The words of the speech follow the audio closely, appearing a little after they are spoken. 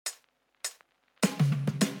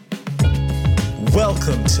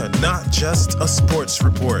Welcome to Not Just a Sports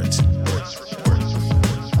Report.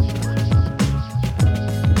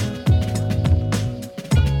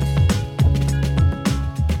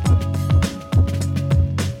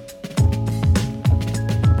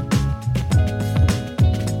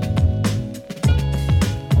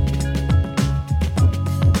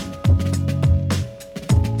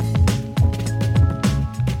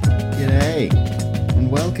 G'day, and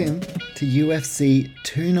welcome to UFC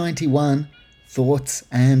 291 Thoughts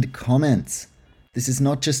and Comments. This is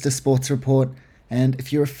not just a sports report, and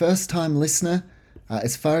if you're a first-time listener,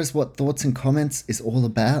 as far as what Thoughts and Comments is all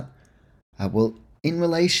about, well, in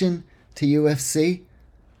relation to UFC,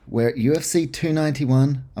 we're at UFC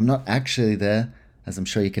 291. I'm not actually there, as I'm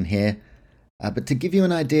sure you can hear, but to give you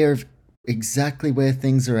an idea of exactly where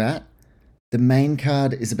things are at, the main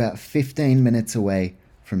card is about 15 minutes away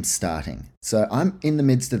from starting. So I'm in the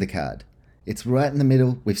midst of the card. It's right in the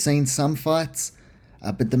middle. We've seen some fights,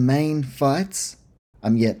 but the main fights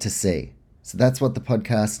I'm yet to see. So that's what the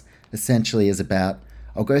podcast essentially is about.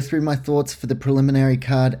 I'll go through my thoughts for the preliminary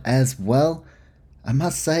card as well. I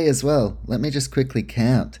must say as well, let me just quickly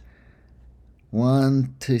count.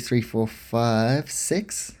 1, 2, 3, 4, 5,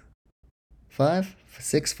 6? 5?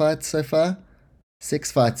 6 fights so far?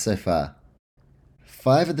 6 fights so far.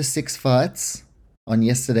 5 of the 6 fights on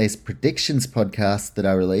yesterday's predictions podcast that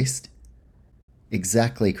I released,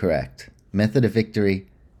 exactly correct. Method of victory,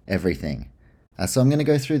 everything. So I'm going to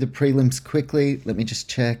go through the prelims quickly. Let me just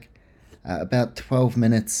check. About 12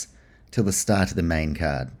 minutes till the start of the main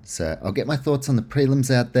card. So I'll get my thoughts on the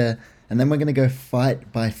prelims out there, and then we're going to go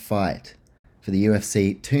fight by fight for the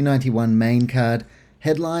UFC 291 main card,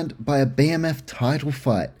 headlined by a BMF title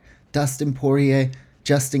fight. Dustin Poirier,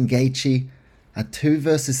 Justin Gaethje, a 2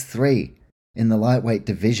 versus 3 in the lightweight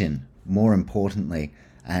division, more importantly.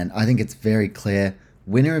 And I think it's very clear,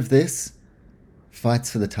 winner of this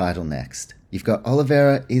fights for the title next. You've got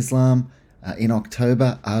Oliveira Islam in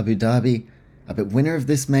October, Abu Dhabi, but winner of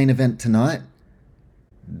this main event tonight,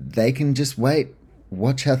 they can just wait,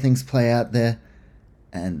 watch how things play out there,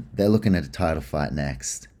 and they're looking at a title fight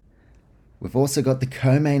next. We've also got the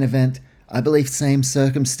co-main event, I believe same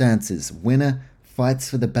circumstances, winner fights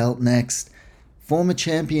for the belt next. Former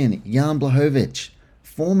champion Jan Blachowicz,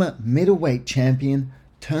 former middleweight champion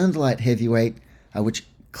turned light heavyweight, which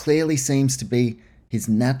clearly seems to be his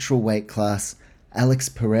natural weight class, Alex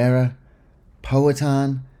Pereira,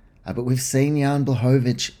 Poatan, but we've seen Jan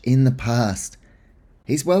Blachowicz in the past.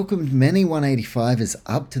 He's welcomed many 185ers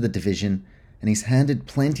up to the division, and he's handed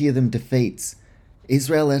plenty of them defeats.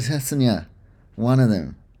 Israel Adesanya, one of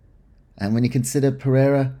them. And when you consider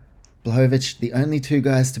Pereira, Blachowicz, the only 2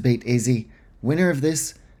 guys to beat Izzy, winner of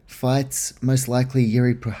this fights most likely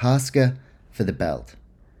Yuri Prohaska for the belt.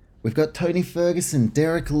 We've got Tony Ferguson,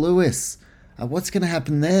 Derek Lewis. What's going to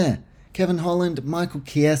happen there? Kevin Holland, Michael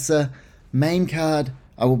Chiesa. Main card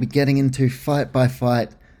I will be getting into fight by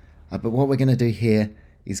fight. But what we're going to do here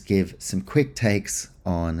is give some quick takes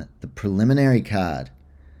on the preliminary card.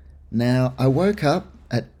 Now, I woke up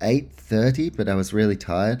at 8:30, but I was really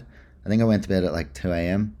tired. I think I went to bed at like 2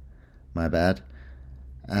 a.m. My bad.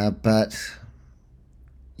 But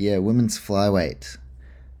yeah, women's flyweight.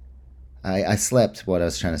 I slept what I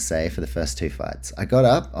was trying to say for the first 2 fights. I got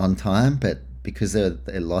up on time, but because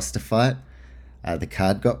they lost a fight, the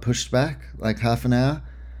card got pushed back like half an hour,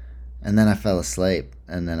 and then I fell asleep,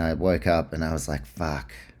 and then I woke up and I was like,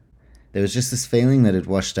 fuck. There was just this feeling that had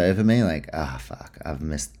washed over me, like, fuck, I've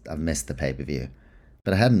missed the pay-per-view.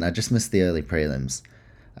 But I hadn't, I just missed the early prelims.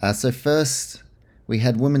 So first, we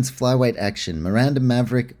had women's flyweight action. Miranda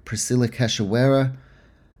Maverick, Priscilla Cachoeira,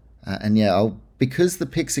 and yeah, because the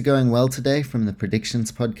picks are going well today from the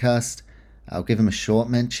predictions podcast, I'll give them a short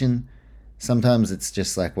mention. Sometimes it's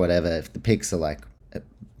just like whatever. If the picks are like,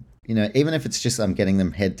 even if it's just I'm getting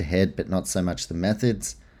them head to head, but not so much the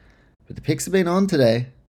methods. But the picks have been on today.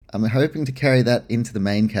 I'm hoping to carry that into the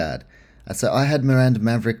main card. So I had Miranda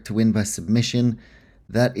Maverick to win by submission.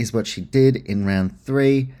 That is what she did in round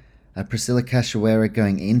 3. Priscilla Cachoeira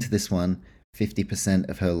going into this one, 50%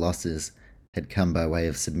 of her losses had come by way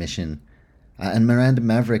of submission. And Miranda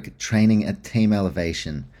Maverick training at Team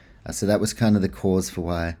Elevation. So that was kind of the cause for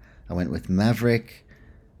why I went with Maverick.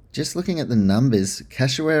 Just looking at the numbers,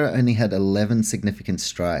 Cachoeira only had 11 significant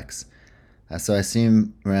strikes. So I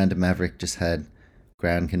assume Miranda Maverick just had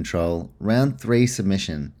ground control. Round 3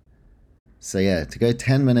 submission. So yeah, to go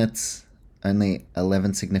 10 minutes, only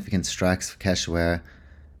 11 significant strikes for Cachoeira.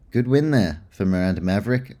 Good win there for Miranda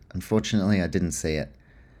Maverick. Unfortunately, I didn't see it.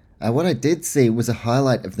 What I did see was a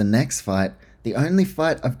highlight of the next fight, the only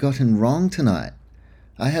fight I've gotten wrong tonight.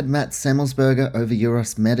 I had Matt Semmelsberger over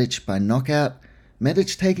Uros Medic by knockout. Medic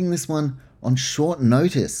taking this one on short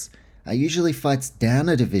notice. Usually fights down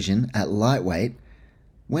a division at lightweight.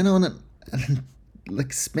 Went on it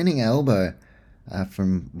like spinning elbow,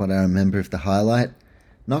 from what I remember of the highlight.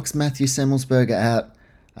 Knocks Matthew Semmelsberger out.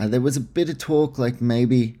 There was a bit of talk like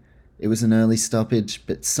maybe it was an early stoppage,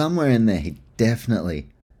 but somewhere in there he definitely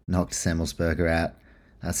knocked Semmelsberger out.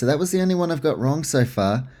 So that was the only one I've got wrong so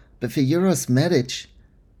far. But for Uros Medic,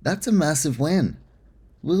 that's a massive win.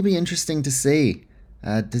 Will be interesting to see.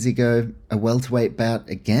 Does he go a welterweight bout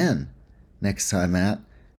again next time out?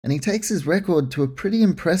 And he takes his record to a pretty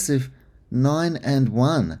impressive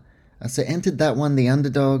 9-1. So entered that one the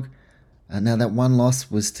underdog. Now that one loss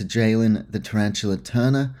was to Jalen the Tarantula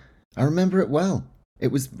Turner. I remember it well.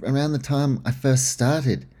 It was around the time I first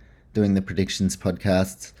started doing the predictions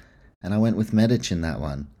podcasts, and I went with Medic in that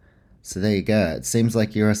one. So there you go. It seems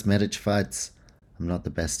like Uros Medic fights, I'm not the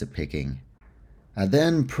best at picking.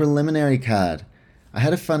 Then preliminary card. I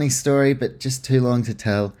had a funny story, but just too long to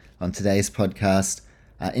tell on today's podcast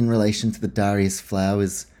in relation to the Darius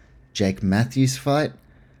Flowers Jake Matthews fight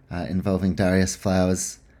involving Darius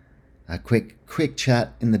Flowers. A quick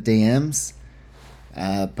chat in the DMs.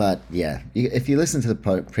 But yeah, if you listen to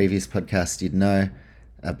the previous podcast, you'd know.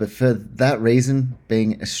 But for that reason,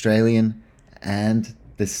 being Australian and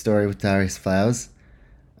this story with Darius Flowers,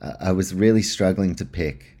 I was really struggling to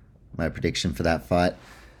pick my prediction for that fight.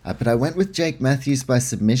 But I went with Jake Matthews by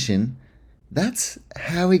submission. That's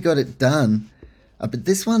how he got it done. But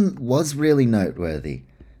this one was really noteworthy.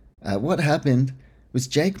 What happened was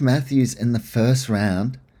Jake Matthews in the first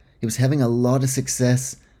round, he was having a lot of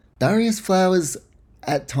success. Darius Flowers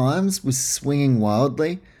at times was swinging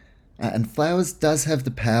wildly, and Flowers does have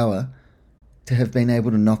the power to have been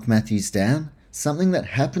able to knock Matthews down. Something that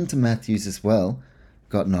happened to Matthews as well,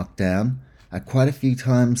 got knocked down quite a few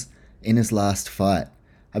times in his last fight.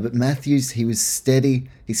 But Matthews, he was steady,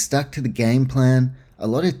 he stuck to the game plan, a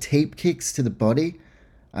lot of teep kicks to the body,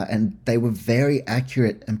 and they were very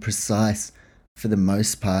accurate and precise for the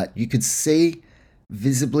most part. You could see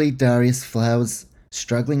visibly Darius Flowers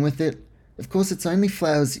struggling with it. Of course, it's only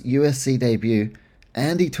Flowers' UFC debut,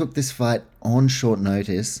 and he took this fight on short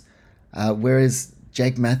notice, whereas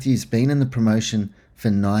Jake Matthews been in the promotion for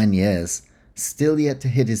 9 years, still yet to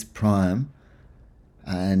hit his prime.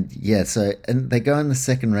 And yeah, and they go in the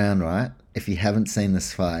second round, right? If you haven't seen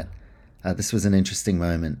this fight, this was an interesting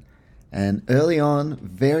moment. And early on,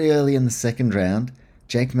 very early in the second round,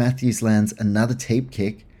 Jake Matthews lands another teep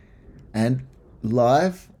kick, and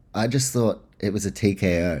live, I just thought it was a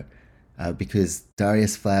TKO because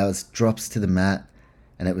Darius Flowers drops to the mat,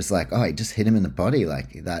 and it was like, oh, he just hit him in the body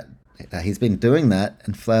like that. He's been doing that,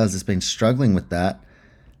 and Flowers has been struggling with that.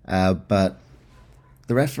 But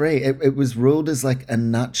the referee, it was ruled as like a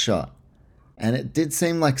nut shot, and it did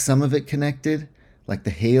seem like some of it connected, like the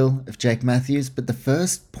heel of Jake Matthews, but the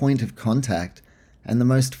first point of contact and the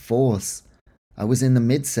most force was in the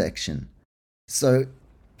midsection. So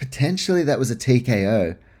potentially that was a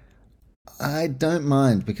TKO. I don't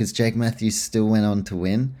mind because Jake Matthews still went on to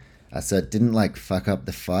win, so it didn't like fuck up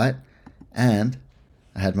the fight, and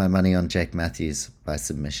I had my money on Jake Matthews by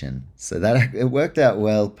submission. So that it worked out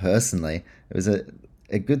well personally. It was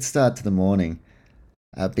a good start to the morning.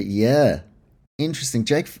 But yeah, interesting.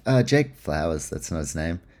 Jake Flowers, that's not his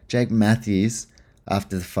name. Jake Matthews,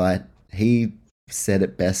 after the fight, he said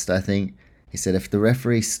it best, I think. He said if the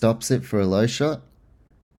referee stops it for a low shot,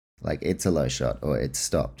 like it's a low shot or it's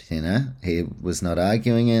stopped, you know? He was not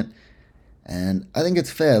arguing it. And I think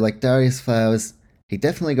it's fair. Like Darius Flowers, he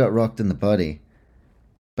definitely got rocked in the body.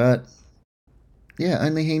 But yeah,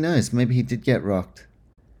 only he knows. Maybe he did get rocked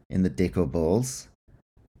in the dick or balls.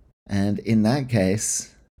 And in that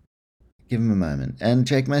case, give him a moment. And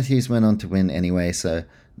Jake Matthews went on to win anyway, so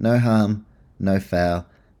no harm, no foul.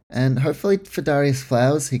 And hopefully for Darius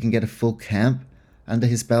Flowers, he can get a full camp under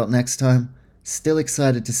his belt next time. Still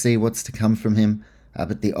excited to see what's to come from him.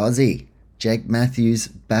 But the Aussie, Jake Matthews,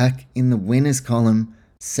 back in the winners column,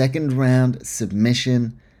 second round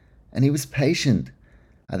submission, and he was patient.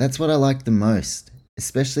 That's what I liked the most,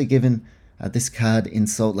 especially given this card in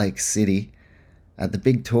Salt Lake City. The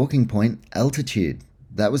big talking point, altitude.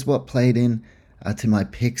 That was what played in to my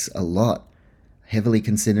picks a lot, heavily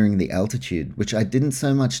considering the altitude, which I didn't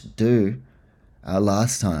so much do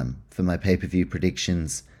last time for my pay-per-view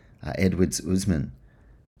predictions, Edwards-Usman,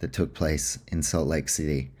 that took place in Salt Lake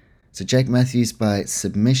City. So Jake Matthews by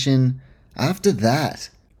submission. After that,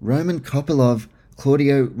 Roman Kopylov,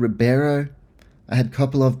 Claudio Ribeiro. I had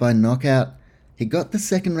Kopylov by knockout. He got the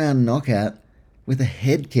second round knockout with a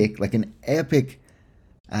head kick, like an epic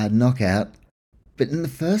knockout. But in the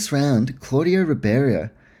first round, Claudio Ribeiro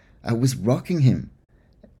was rocking him.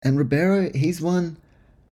 And Ribeiro, he's one.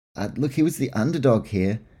 Look, he was the underdog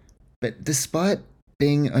here, but despite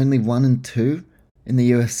being only 1-2 in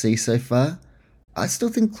the UFC so far, I still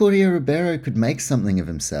think Claudio Ribeiro could make something of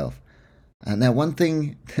himself. Now, one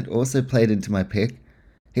thing that also played into my pick,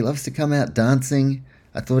 he loves to come out dancing.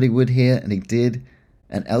 I thought he would here, and he did.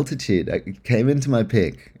 And altitude came into my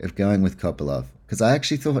pick of going with Kopylov, because I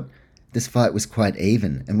actually thought this fight was quite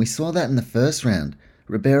even, and we saw that in the first round.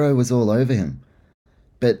 Ribeiro was all over him.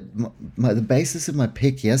 But the basis of my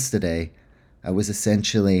pick yesterday was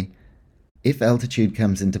essentially, if altitude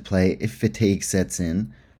comes into play, if fatigue sets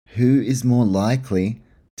in, who is more likely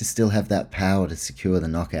to still have that power to secure the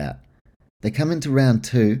knockout? They come into round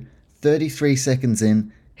 2, 33 seconds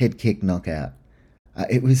in, head kick knockout.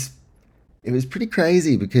 It was pretty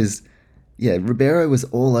crazy because, yeah, Ribeiro was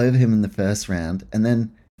all over him in the first round, and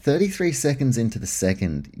then 33 seconds into the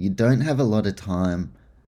second, you don't have a lot of time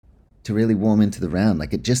to really warm into the round.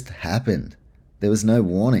 Like, it just happened. There was no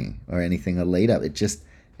warning or anything or lead up. It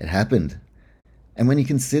happened. And when you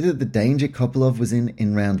consider the danger Kopylov was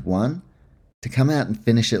in round 1, to come out and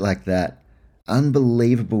finish it like that,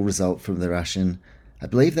 unbelievable result from the Russian. I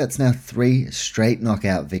believe that's now 3 straight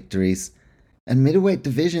knockout victories. And middleweight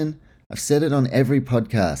division, I've said it on every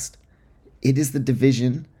podcast, it is the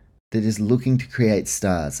division that is looking to create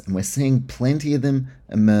stars, and we're seeing plenty of them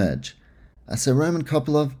emerge. So Roman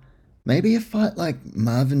Kopylov, maybe a fight like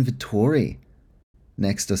Marvin Vettori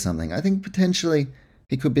next or something. I think potentially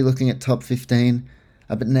he could be looking at top 15.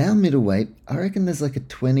 But now middleweight, I reckon there's like a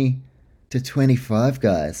 20 to 25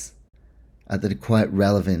 guys that are quite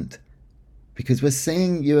relevant. Because we're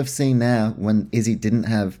seeing UFC now, when Izzy didn't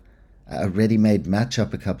have a ready-made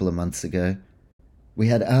matchup a couple of months ago, we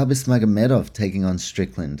had Arbus Magomedov taking on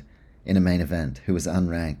Strickland in a main event, who was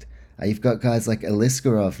unranked. You've got guys like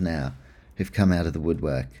Aliskerov now, who've come out of the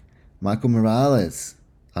woodwork. Michael Morales.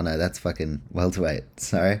 Oh no, that's fucking welterweight,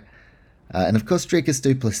 sorry. And of course Dricus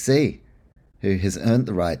du Plessis, who has earned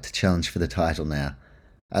the right to challenge for the title now.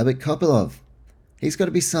 But Kopylov, he's got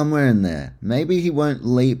to be somewhere in there. Maybe he won't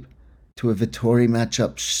leap to a Vettori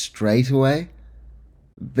matchup straight away,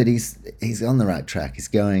 but he's on the right track. He's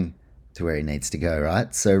going to where he needs to go,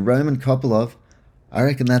 right? So Roman Kopylov, I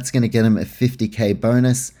reckon that's going to get him a 50k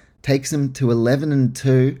bonus, takes him to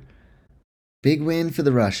 11-2. Big win for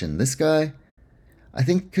the Russian. This guy, I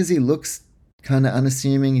think because he looks kind of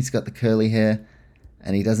unassuming, he's got the curly hair,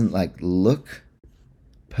 and he doesn't like look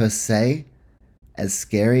per se as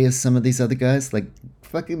scary as some of these other guys. Like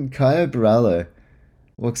fucking Caio Borralho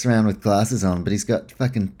walks around with glasses on, but he's got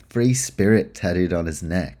fucking free spirit tattooed on his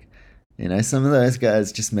neck. You know, some of those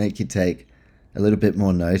guys just make you take a little bit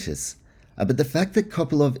more notice. But the fact that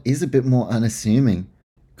Kopylov is a bit more unassuming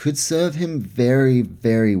could serve him very,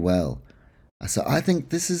 very well. So I think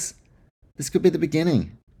this could be the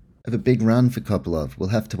beginning of a big run for Kopylov. We'll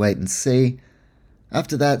have to wait and see.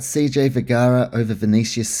 After that, CJ Vergara over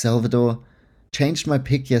Vinicius Salvador. Changed my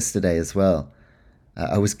pick yesterday as well.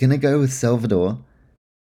 I was going to go with Salvador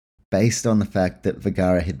based on the fact that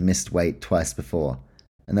Vergara had missed weight twice before.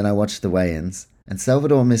 And then I watched the weigh-ins, and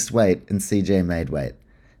Salvador missed weight and CJ made weight.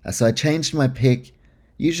 So I changed my pick.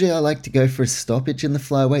 Usually I like to go for a stoppage in the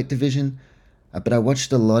flyweight division, but I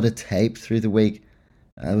watched a lot of tape through the week.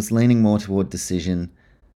 I was leaning more toward decision.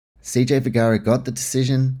 CJ Vergara got the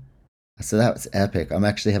decision, so that was epic. I'm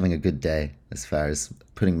actually having a good day as far as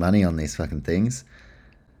putting money on these fucking things.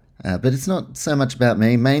 But it's not so much about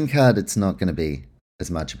me. Main card, it's not going to be as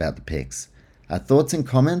much about the picks. Thoughts and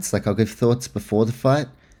comments, like I'll give thoughts before the fight.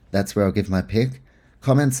 That's where I'll give my pick.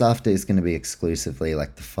 Comments after is going to be exclusively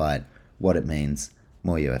like the fight, what it means,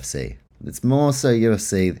 more UFC. It's more so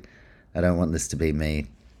UFC. I don't want this to be me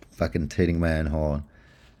fucking tooting my own horn.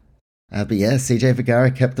 But yeah, CJ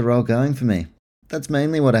Vergara kept the role going for me. That's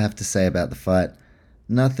mainly what I have to say about the fight.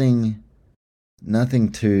 Nothing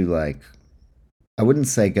too like, I wouldn't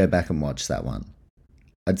say go back and watch that one.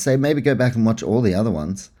 I'd say maybe go back and watch all the other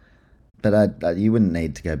ones, but you wouldn't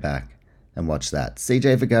need to go back and watch that.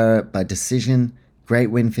 CJ Vergara by decision, great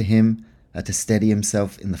win for him to steady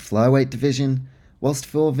himself in the flyweight division, whilst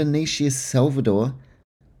for Vinicius Salvador,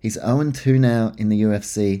 he's 0-2 now in the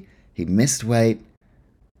UFC. He missed weight.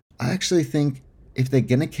 I actually think if they're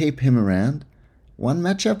going to keep him around, one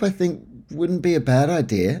matchup I think wouldn't be a bad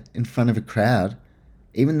idea in front of a crowd,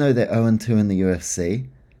 even though they're 0-2 in the UFC.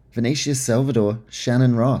 Vinicius Salvador,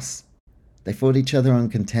 Shannon Ross. They fought each other on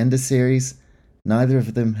Contender Series. Neither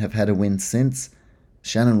of them have had a win since.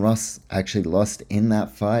 Shannon Ross actually lost in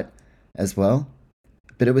that fight as well.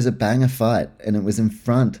 But it was a banger fight, and it was in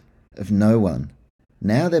front of no one.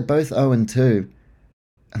 Now they're both 0-2.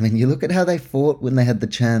 I mean, you look at how they fought when they had the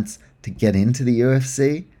chance to get into the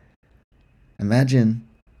UFC. Imagine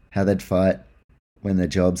how they'd fight when their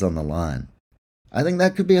job's on the line. I think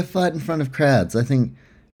that could be a fight in front of crowds. I think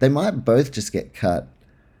they might both just get cut,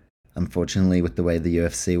 unfortunately, with the way the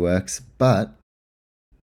UFC works. But,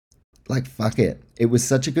 like, fuck it. It was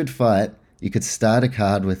such a good fight. You could start a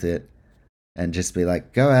card with it and just be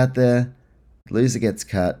like, go out there, loser gets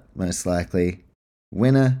cut, most likely.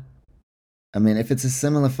 Winner, I mean, if it's a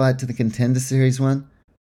similar fight to the Contender Series one,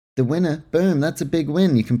 the winner, boom, that's a big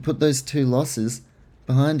win. You can put those 2 losses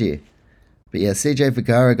behind you. But yeah, CJ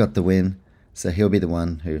Vergara got the win, so he'll be the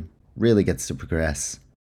one who really gets to progress.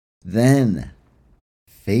 Then,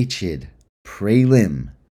 featured prelim,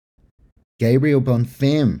 Gabriel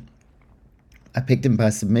Bonfim. I picked him by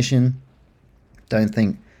submission. Don't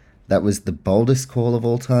think that was the boldest call of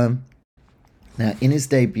all time. Now, in his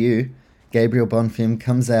debut, Gabriel Bonfim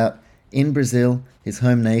comes out in Brazil, his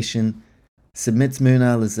home nation, submits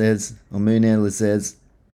Munir Lizez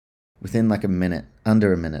within like a minute,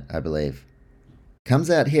 under a minute, I believe. Comes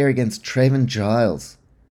out here against Trayvon Giles.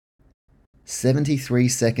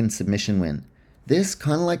 73-second submission win. This,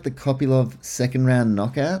 kind of like the Kopylov second round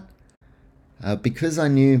knockout, because I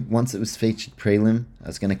knew once it was featured prelim, I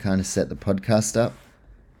was going to kind of set the podcast up.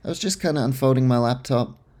 I was just kind of unfolding my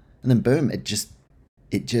laptop, and then boom, it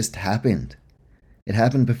just happened. It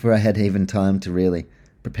happened before I had even time to really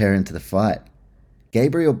prepare into the fight.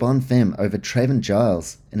 Gabriel Bonfim over Trayvon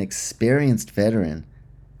Giles, an experienced veteran.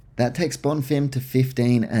 That takes Bonfim to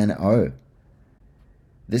 15-0.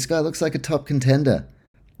 This guy looks like a top contender.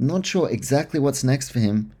 Not sure exactly what's next for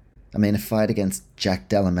him. I mean, a fight against Jack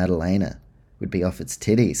Della Maddalena would be off its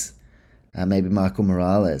titties. Maybe Michael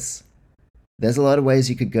Morales. There's a lot of ways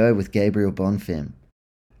you could go with Gabriel Bonfim.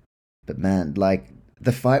 But man, like,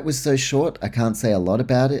 the fight was so short, I can't say a lot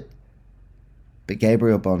about it. But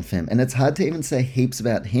Gabriel Bonfim, and it's hard to even say heaps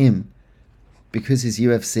about him because his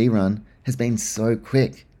UFC run has been so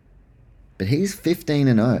quick. But he's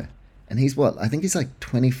 15-0, and he's what? I think he's like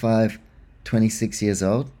 25, 26 years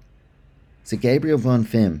old. So Gabriel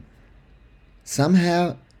Bonfim,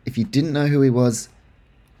 somehow, if you didn't know who he was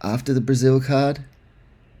after the Brazil card,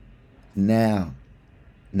 now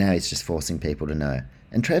he's just forcing people to know.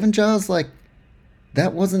 And Trayvon Giles, like,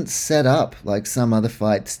 that wasn't set up like some other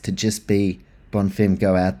fights to just be Bonfim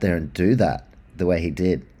go out there and do that the way he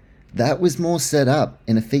did. That was more set up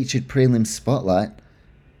in a featured prelim spotlight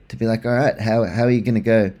to be like, all right, how are you going to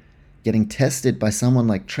go getting tested by someone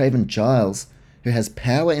like Trayvon Giles who has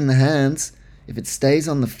power in the hands? If it stays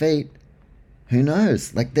on the feet, who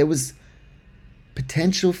knows? Like, there was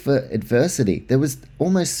potential for adversity. There was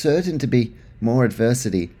almost certain to be more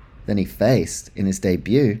adversity than he faced in his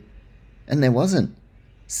debut, and there wasn't.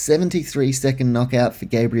 73-second knockout for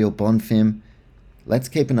Gabriel Bonfim. Let's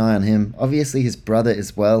keep an eye on him. Obviously his brother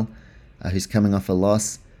as well, who's coming off a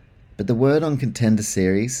loss. But the word on Contender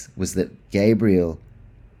Series was that Gabriel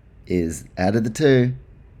is, out of the two,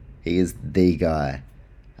 he is the guy.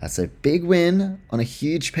 So big win on a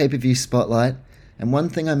huge pay-per-view spotlight. And one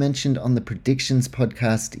thing I mentioned on the predictions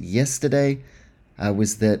podcast yesterday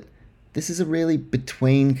was that this is a really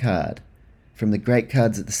between card from the great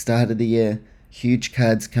cards at the start of the year, huge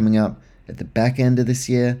cards coming up at the back end of this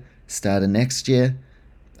year, start of next year.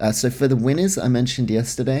 So for the winners I mentioned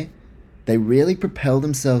yesterday, they really propel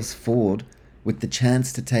themselves forward with the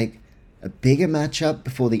chance to take a bigger matchup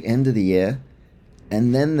before the end of the year,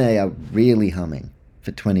 and then they are really humming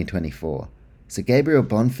for 2024. So Gabriel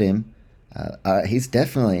Bonfim, he's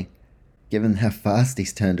definitely, given how fast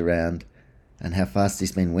he's turned around and how fast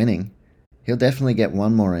he's been winning, he'll definitely get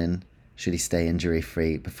one more in should he stay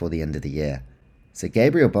injury-free before the end of the year. So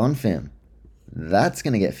Gabriel Bonfim, that's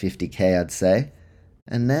going to get 50k, I'd say.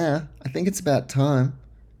 And now, I think it's about time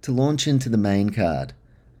to launch into the main card.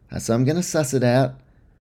 So I'm going to suss it out.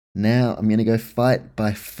 Now I'm going to go fight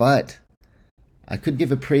by fight. I could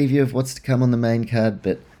give a preview of what's to come on the main card,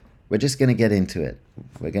 but we're just going to get into it.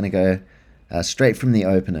 We're going to go straight from the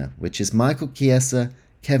opener, which is Michael Chiesa,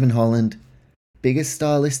 Kevin Holland. Biggest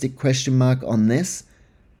stylistic question mark on this.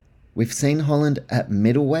 We've seen Holland at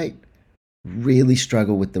middleweight really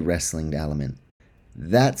struggle with the wrestling element.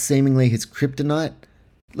 That's seemingly his kryptonite.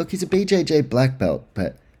 Look, he's a BJJ black belt,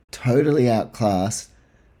 but totally outclassed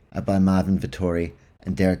by Marvin Vettori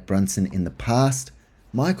and Derek Brunson in the past.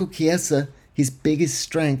 Michael Chiesa, his biggest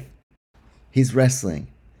strength, his wrestling.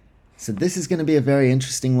 So this is going to be a very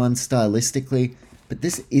interesting one stylistically, but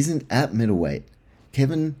this isn't at middleweight.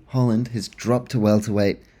 Kevin Holland has dropped to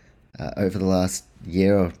welterweight over the last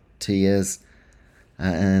year or 2 years.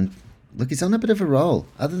 And look, he's on a bit of a roll.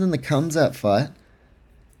 Other than the Comes Out fight,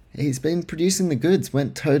 He's been producing the goods,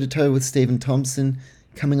 went toe-to-toe with Stephen Thompson,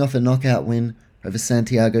 coming off a knockout win over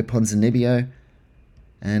Santiago Ponzinibbio.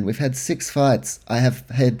 And we've had 6 fights. I have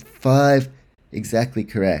had 5 exactly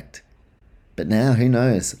correct. But now, who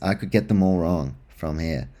knows? I could get them all wrong from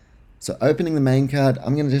here. So opening the main card,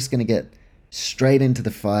 I'm just going to get straight into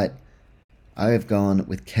the fight. I have gone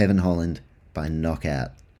with Kevin Holland by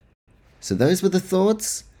knockout. So those were the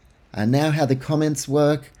thoughts. And now how the comments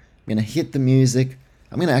work. I'm going to hit the music.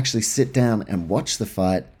 I'm going to actually sit down and watch the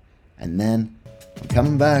fight. And then I'm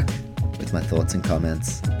coming back with my thoughts and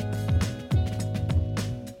comments.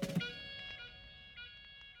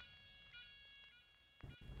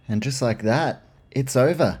 And just like that, it's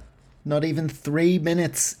over. Not even 3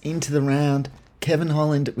 minutes into the round, Kevin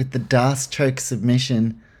Holland with the D'Arce choke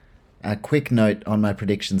submission. A quick note on my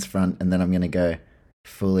predictions front, and then I'm going to go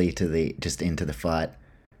fully into the fight.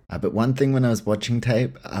 But one thing when I was watching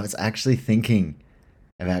tape, I was actually thinking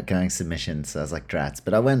about going submission, so I was like, drats.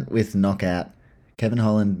 But I went with knockout. Kevin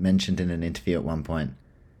Holland mentioned in an interview at one point,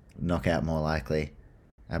 knockout more likely.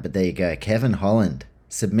 But there you go, Kevin Holland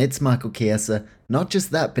submits Michael Chiesa. Not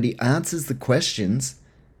just that, but he answers the questions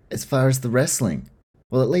as far as the wrestling.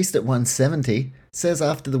 Well, at least at 170, says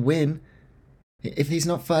after the win, if he's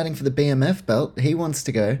not fighting for the BMF belt, he wants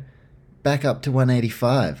to go back up to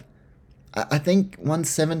 185. I think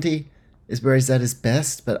 170 is where he's at his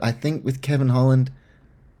best, but I think with Kevin Holland,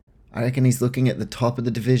 I reckon he's looking at the top of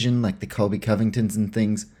the division, like the Colby Covingtons and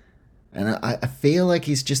things, and I feel like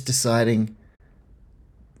he's just deciding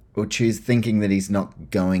or thinking that he's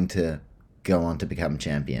not going to go on to become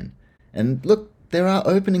champion. And look, there are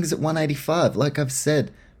openings at 185. Like I've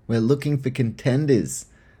said, we're looking for contenders.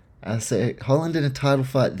 So Holland in a title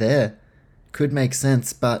fight there could make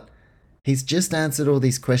sense, but he's just answered all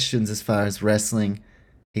these questions as far as wrestling.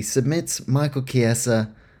 He submits Michael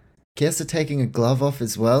Chiesa. Chiesa taking a glove off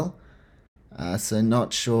as well. So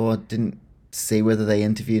not sure, didn't see whether they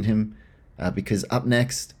interviewed him, because up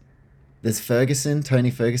next, there's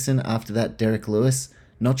Tony Ferguson, after that Derek Lewis.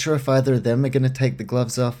 Not sure if either of them are going to take the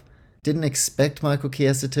gloves off. Didn't expect Michael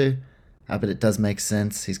Chiesa to, but it does make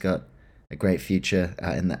sense. He's got a great future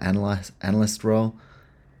in the analyst role.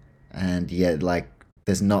 And yeah,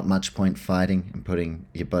 there's not much point fighting and putting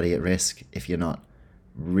your body at risk if you're not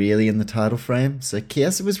really in the title frame. So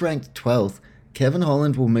Chiesa was ranked 12th. Kevin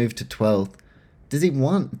Holland will move to 12th. Does he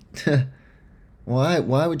want... Why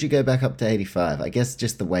would you go back up to 85? I guess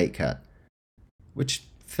just the weight cut. Which,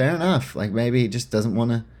 fair enough. Maybe he just doesn't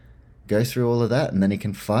want to go through all of that and then he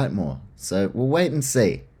can fight more. So we'll wait and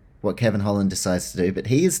see what Kevin Holland decides to do. But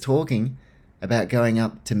he is talking about going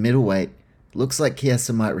up to middleweight. Looks like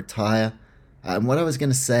Chiesa might retire. And what I was going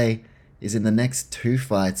to say is in the next 2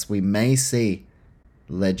 fights, we may see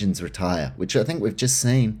legends retire, which I think we've just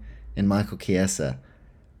seen in Michael Chiesa.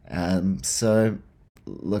 So,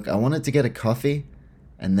 look, I wanted to get a coffee,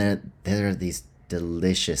 and there are these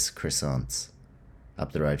delicious croissants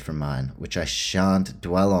up the road from mine, which I shan't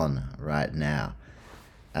dwell on right now.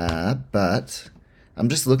 But I'm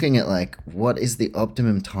just looking at, what is the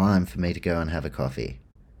optimum time for me to go and have a coffee?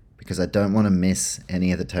 Because I don't want to miss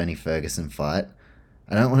any of the Tony Ferguson fight.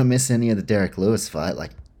 I don't want to miss any of the Derek Lewis fight.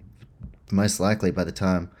 Most likely by the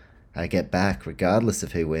time I get back, regardless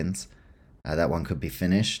of who wins, that one could be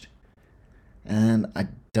finished. And I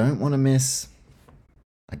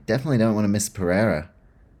definitely don't want to miss Pereira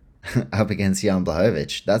up against Jan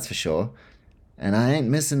Blachowicz, that's for sure. And I ain't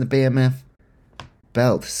missing the BMF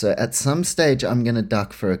belt, so at some stage I'm going to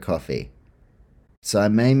duck for a coffee. So I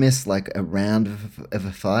may miss a round of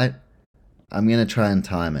a fight. I'm going to try and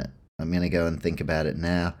time it. I'm going to go and think about it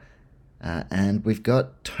now. And we've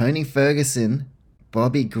got Tony Ferguson,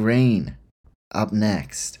 Bobby Green up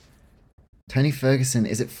next. Tony Ferguson,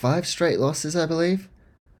 is it 5 straight losses, I believe?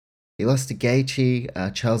 He lost to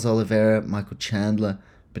Gaethje, Charles Oliveira, Michael Chandler,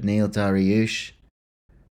 Beneil Dariush.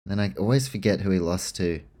 Then I always forget who he lost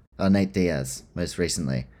to. Nate Diaz, most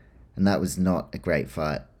recently. And that was not a great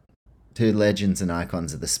fight. 2 legends and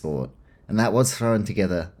icons of the sport. And that was thrown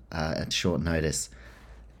together at short notice.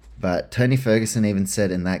 But Tony Ferguson even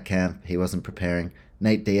said in that camp he wasn't preparing.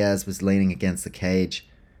 Nate Diaz was leaning against the cage,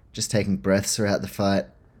 just taking breaths throughout the fight.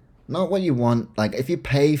 Not what you want. If you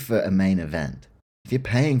pay for a main event, if you're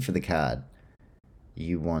paying for the card,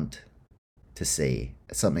 you want to see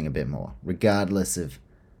something a bit more, regardless of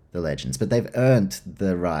the legends. But they've earned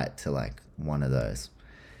the right to one of those.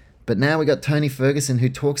 But now we got Tony Ferguson, who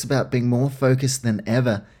talks about being more focused than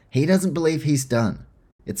ever. He doesn't believe he's done.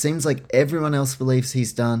 It seems like everyone else believes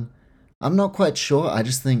he's done. I'm not quite sure. I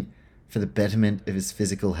just think for the betterment of his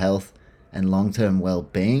physical health and long-term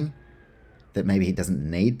well-being, that maybe he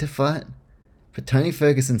doesn't need to fight. But Tony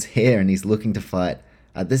Ferguson's here and he's looking to fight.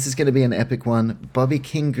 This is going to be an epic one. Bobby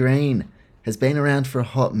King Green has been around for a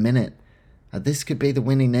hot minute. This could be the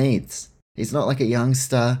win he needs. He's not like a young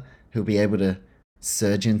star who'll be able to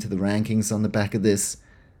surge into the rankings on the back of this.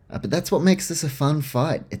 But that's what makes this a fun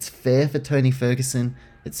fight. It's fair for Tony Ferguson.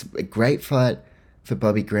 It's a great fight for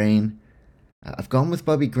Bobby Green. I've gone with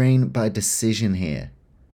Bobby Green by decision here.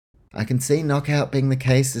 I can see knockout being the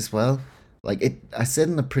case as well. I said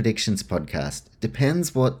in the predictions podcast, it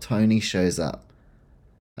depends what Tony shows up.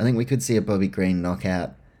 I think we could see a Bobby Green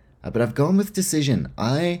knockout. But I've gone with decision.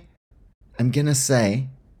 I am going to say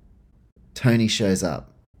Tony shows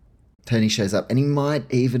up. Tony shows up and he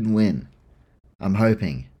might even win. I'm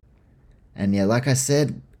hoping. And yeah, like I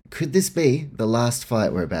said, could this be the last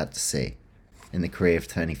fight we're about to see in the career of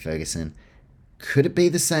Tony Ferguson? Could it be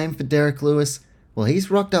the same for Derek Lewis? Well, he's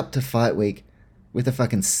rocked up to fight week with a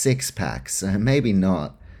fucking six-pack, so maybe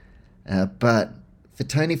not. But for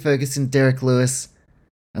Tony Ferguson, Derek Lewis,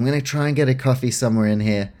 I'm going to try and get a coffee somewhere in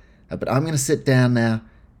here. But I'm going to sit down now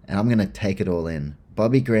and I'm going to take it all in.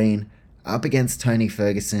 Bobby Green up against Tony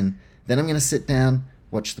Ferguson. Then I'm going to sit down,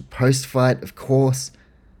 watch the post-fight, of course.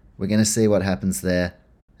 We're going to see what happens there.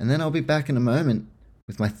 And then I'll be back in a moment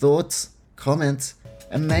with my thoughts, comments,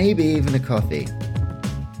 and maybe even a coffee.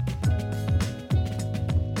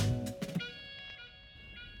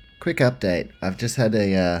 Quick update. I've just had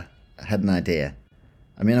an idea.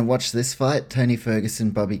 I'm going to watch this fight, Tony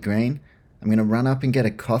Ferguson, Bobby Green. I'm going to run up and get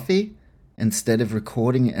a coffee instead of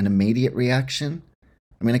recording an immediate reaction.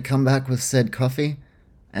 I'm going to come back with said coffee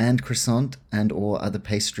and croissant and or other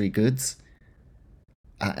pastry goods.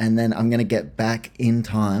 And then I'm going to get back in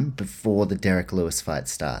time before the Derek Lewis fight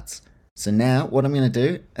starts. So now what I'm going to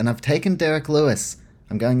do, and I've taken Derek Lewis.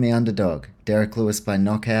 I'm going the underdog. Derek Lewis by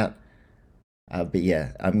knockout. But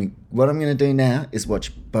yeah, what I'm going to do now is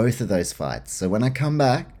watch both of those fights. So when I come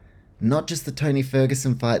back, not just the Tony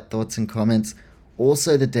Ferguson fight, thoughts and comments,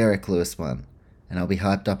 also the Derek Lewis one. And I'll be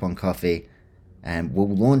hyped up on coffee. And we'll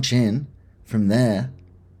launch in from there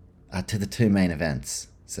to the two main events.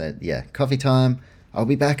 So yeah, coffee time. I'll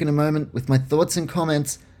be back in a moment with my thoughts and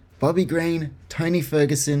comments. Bobby Green, Tony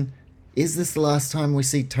Ferguson. Is this the last time we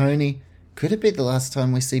see Tony? Could it be the last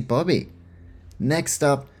time we see Bobby? Next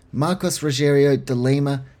up, Marcos Rogerio de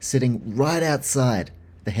Lima sitting right outside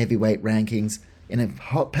the heavyweight rankings in a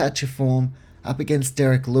hot patch of form up against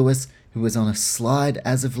Derek Lewis, who was on a slide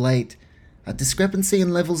as of late. A discrepancy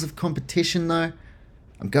in levels of competition though.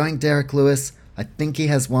 I'm going Derek Lewis. I think he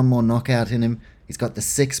has one more knockout in him. He's got the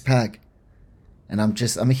six-pack. And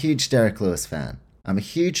I'm a huge Derek Lewis fan. I'm a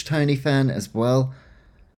huge Tony fan as well.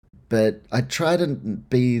 But I try to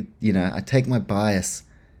be, I take my bias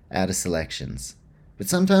out of selections. But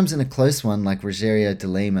sometimes in a close one like Rogerio de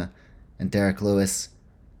Lima and Derek Lewis,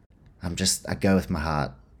 I go with my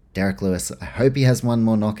heart. Derek Lewis, I hope he has one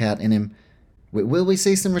more knockout in him. Will we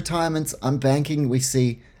see some retirements? I'm banking we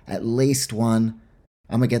see at least one.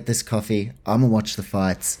 I'm going to get this coffee. I'm going to watch the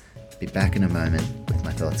fights. Be back in a moment with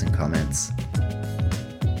my thoughts and comments.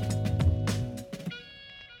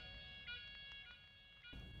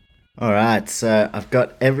 Alright, so I've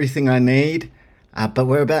got everything I need, but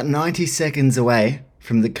we're about 90 seconds away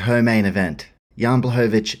from the co-main event. Jan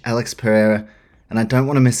Blachowicz, Alex Pereira, and I don't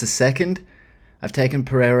want to miss a second. I've taken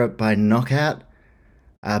Pereira by knockout,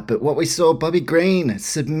 but what we saw, Bobby Green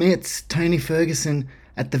submits Tony Ferguson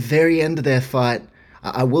at the very end of their fight.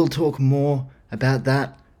 I will talk more about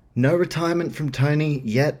that. No retirement from Tony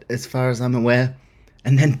yet, as far as I'm aware.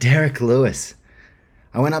 And then Derek Lewis.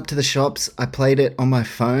 I went up to the shops, I played it on my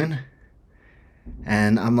phone,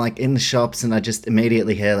 and I'm in the shops and I just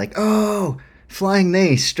immediately hear oh, flying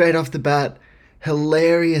knee straight off the bat.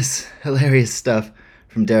 Hilarious stuff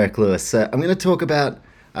from Derek Lewis. So I'm going to talk about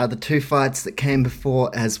the two fights that came before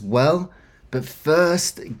as well. But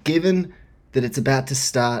first, given that it's about to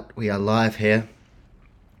start, we are live here,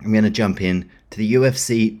 I'm going to jump in to the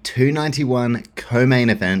UFC 291 co-main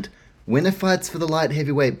event. Winner fights for the light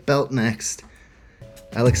heavyweight belt next.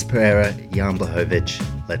 Alex Pereira, Jan Blachowicz.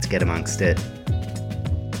 Let's get amongst it.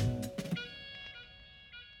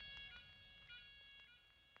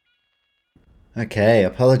 Okay,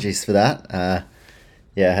 apologies for that. I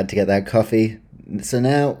had to get that coffee. So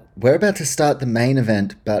now we're about to start the main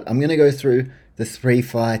event, but I'm going to go through the three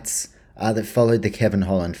fights that followed the Kevin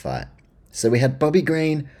Holland fight. So we had Bobby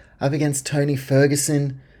Green up against Tony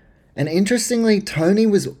Ferguson. And interestingly, Tony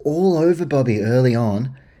was all over Bobby early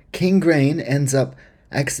on. King Green ends up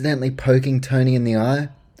accidentally poking Tony in the eye.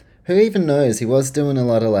 Who even knows? He was doing a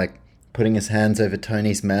lot of putting his hands over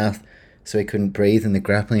Tony's mouth so he couldn't breathe in the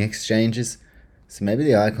grappling exchanges. So maybe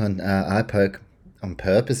the eye poke on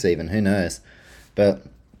purpose even, who knows. But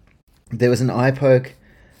there was an eye poke.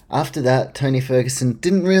 After that, Tony Ferguson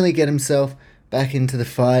didn't really get himself back into the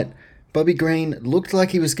fight. Bobby Green looked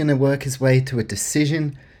like he was going to work his way to a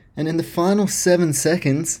decision, and in the final 7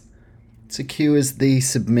 seconds, secures the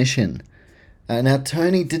submission. Now,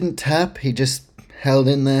 Tony didn't tap, he just held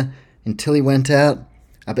in there until he went out.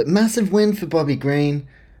 But massive win for Bobby Green.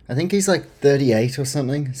 I think he's like 38 or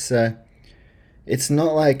something, so it's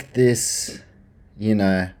not like this,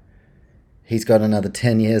 he's got another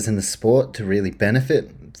 10 years in the sport to really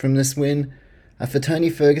benefit from this win. For Tony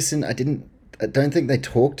Ferguson, I don't think they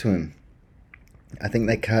talked to him. I think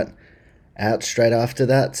they cut out straight after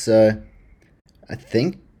that, so I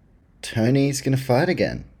think Tony's going to fight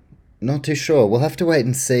again. Not too sure. We'll have to wait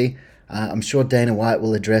and see. I'm sure Dana White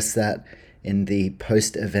will address that in the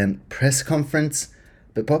post-event press conference.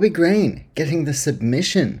 But Bobby Green getting the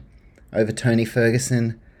submission over Tony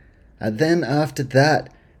Ferguson. Then after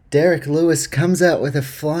that, Derek Lewis comes out with a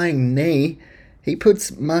flying knee. He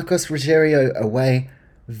puts Marcos Rogerio away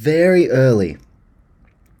very early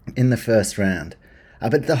in the first round.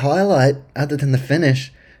 But the highlight, other than the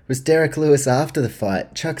finish, was Derek Lewis after the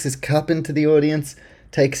fight. Chucks his cup into the audience,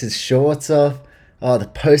 takes his shorts off. Oh, the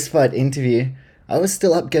post-fight interview. I was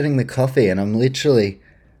still up getting the coffee and I'm literally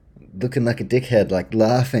looking like a dickhead, like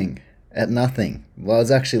laughing at nothing. Well, I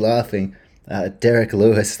was actually laughing at Derek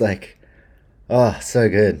Lewis, so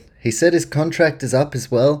good. He said his contract is up as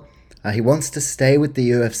well. He wants to stay with the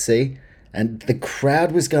UFC, and the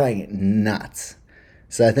crowd was going nuts.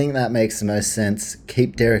 So I think that makes the most sense.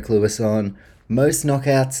 Keep Derek Lewis on. Most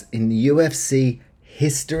knockouts in UFC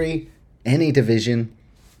history, any division.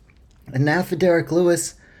 And now for Derek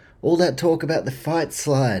Lewis, all that talk about the fight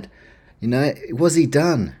slide. Was he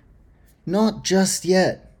done? Not just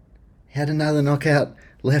yet. He had another knockout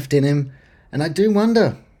left in him. And I do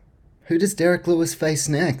wonder, who does Derek Lewis face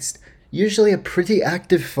next? Usually a pretty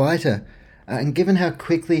active fighter. And given how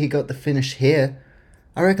quickly he got the finish here,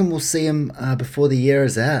 I reckon we'll see him before the year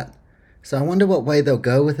is out. So I wonder what way they'll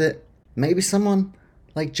go with it. Maybe someone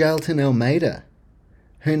like Jailton Almeida.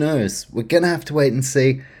 Who knows? We're going to have to wait and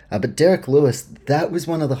see. But Derek Lewis, that was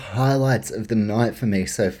one of the highlights of the night for me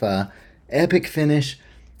so far. Epic finish,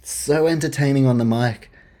 so entertaining on the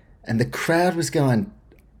mic. And the crowd was going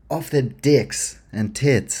off their dicks and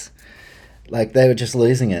tits. Like they were just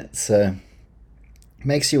losing it. So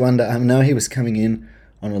makes you wonder. I know he was coming in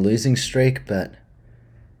on a losing streak, but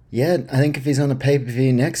yeah, I think if he's on a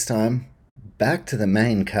pay-per-view next time, back to the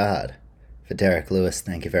main card for Derek Lewis.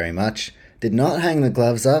 Thank you very much. Did not hang the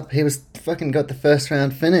gloves up. He was fucking got the first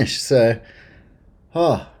round finish. So,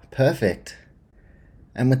 perfect.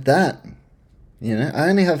 And with that, I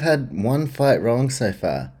only have had one fight wrong so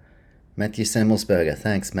far. Matthew Semmelsberger,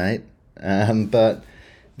 thanks, mate. But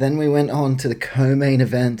then we went on to the co-main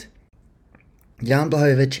event. Jan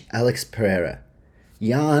Blachowicz, Alex Pereira.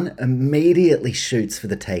 Jan immediately shoots for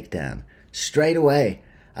the takedown, straight away.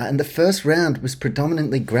 And the first round was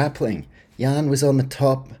predominantly grappling. Jan was on the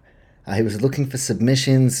top. He was looking for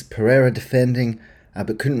submissions, Pereira defending,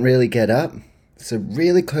 but couldn't really get up. So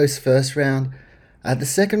really close first round. The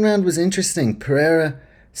second round was interesting. Pereira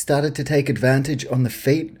started to take advantage on the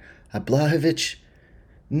feet. Blachowicz,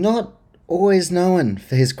 not always known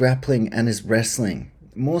for his grappling and his wrestling,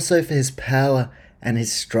 more so for his power and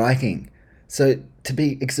his striking. So to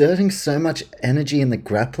be exerting so much energy in the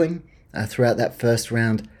grappling throughout that first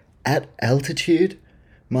round at altitude,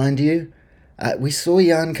 mind you, we saw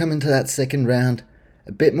Jan come into that second round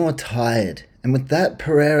a bit more tired. And with that,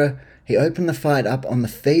 Pereira, he opened the fight up on the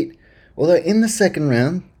feet. Although in the second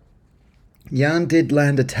round, Jan did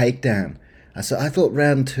land a takedown. So I thought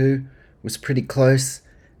round 2 was pretty close.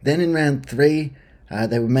 Then in round 3,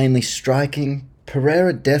 they were mainly striking.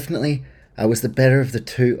 Pereira definitely was the better of the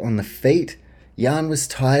two on the feet. Jan was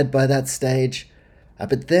tired by that stage.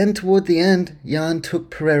 But then toward the end, Jan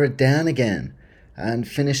took Pereira down again and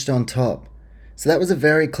finished on top. So that was a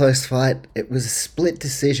very close fight. It was a split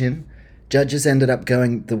decision. Judges ended up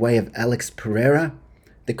going the way of Alex Pereira.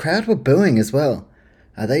 The crowd were booing as well.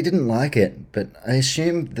 They didn't like it, but I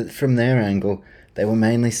assume that from their angle, they were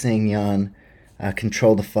mainly seeing Jan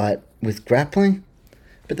control the fight with grappling.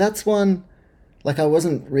 But that's one, I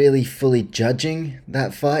wasn't really fully judging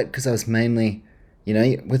that fight because I was mainly,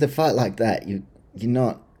 with a fight like that, you're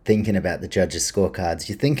not thinking about the judges' scorecards.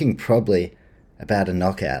 You're thinking probably about a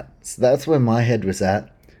knockout. So that's where my head was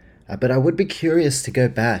at. But I would be curious to go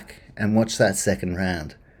back and watch that second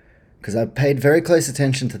round, because I paid very close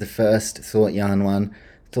attention to the first, thought Jan won,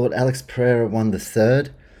 thought Alex Pereira won the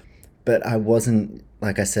third, but I wasn't,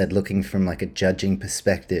 like I said, looking from a judging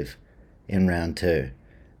perspective in round 2.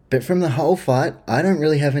 But from the whole fight, I don't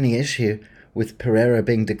really have any issue with Pereira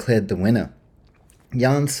being declared the winner.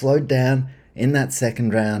 Jan slowed down in that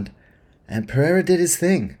second round, and Pereira did his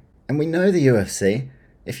thing. And we know the UFC,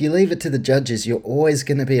 if you leave it to the judges, you're always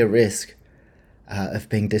going to be a risk of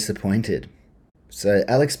being disappointed. So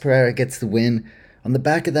Alex Pereira gets the win. On the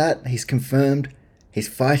back of that, he's confirmed he's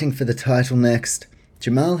fighting for the title next.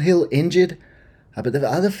 Jamal Hill injured, but the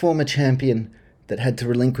other former champion that had to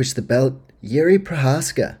relinquish the belt, Yuri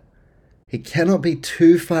Prohaska, he cannot be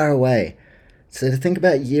too far away. So to think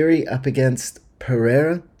about Yuri up against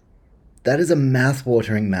Pereira, that is a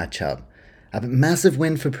mouth-watering matchup. A massive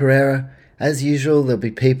win for Pereira. As usual, there'll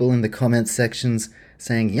be people in the comment sections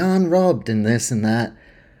saying Jan robbed and this and that.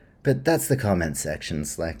 But that's the comment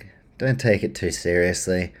sections. Don't take it too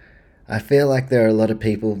seriously. I feel like there are a lot of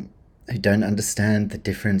people who don't understand the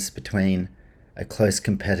difference between a close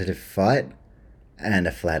competitive fight and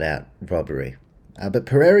a flat-out robbery. But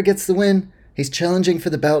Pereira gets the win. He's challenging for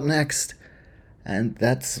the belt next. And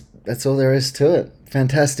that's all there is to it.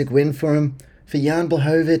 Fantastic win for him. For Jan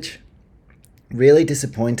Blachowicz, really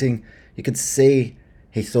disappointing. You could see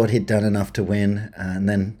he thought he'd done enough to win. And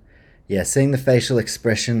then, seeing the facial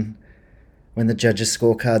expression when the judges'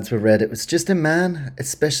 scorecards were read, it was just a man,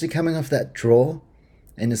 especially coming off that draw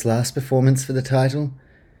in his last performance for the title.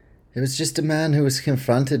 It was just a man who was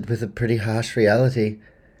confronted with a pretty harsh reality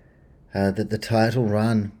that the title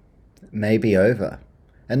run may be over.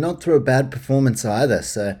 And not through a bad performance either.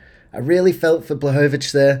 So I really felt for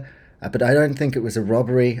Blachowicz there, but I don't think it was a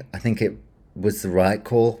robbery. I think it was the right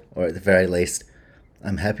call, or at the very least,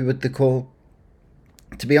 I'm happy with the call.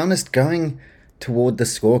 To be honest, going toward the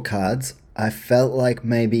scorecards, I felt like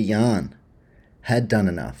maybe Jan had done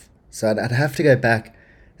enough. So I'd have to go back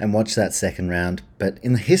and watch that second round. But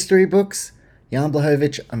in the history books, Jan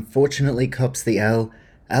Blachowicz unfortunately cops the L.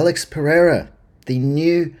 Alex Pereira, the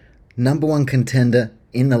new number one contender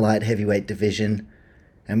in the light heavyweight division.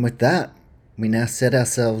 And with that, we now set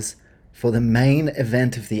ourselves for the main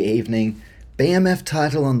event of the evening. BMF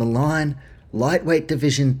title on the line, lightweight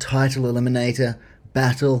division title eliminator,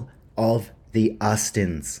 Battle of the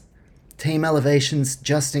Austins. Team Elevation's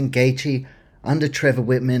Justin Gaethje under Trevor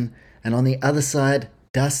Whitman, and on the other side,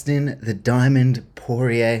 Dustin the Diamond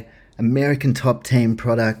Poirier, American Top Team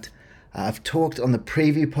product. I've talked on the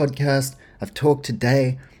preview podcast, I've talked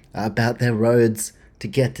today about their roads to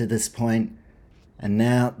get to this point, and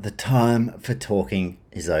now the time for talking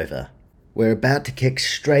is over. We're about to kick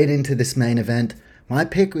straight into this main event. My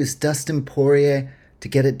pick was Dustin Poirier to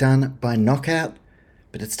get it done by knockout,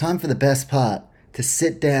 but it's time for the best part, to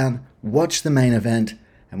sit down, watch the main event,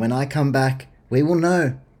 and when I come back, we will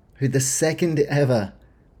know who the second ever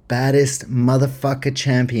baddest motherfucker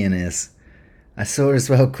champion is. I saw as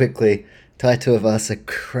well quickly, Tai Tuivasa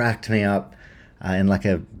cracked me up in like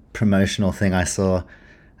a promotional thing I saw.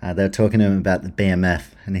 They were talking to him about the BMF,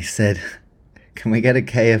 and he said, "Can we get a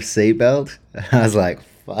KFC belt?" I was like,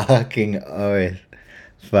 fucking oath.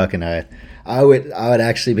 I would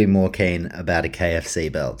actually be more keen about a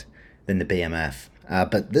KFC belt than the BMF.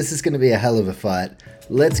 But this is going to be a hell of a fight.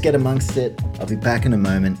 Let's get amongst it. I'll be back in a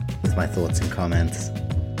moment with my thoughts and comments.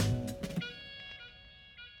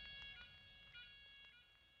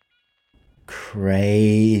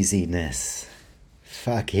 Craziness.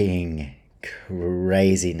 Fucking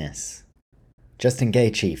craziness. Justin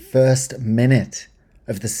Gaethje, first minute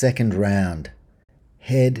of the second round.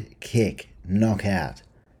 Head kick, knockout.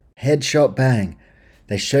 Headshot bang.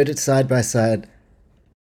 They showed it side by side.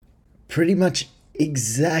 Pretty much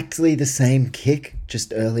exactly the same kick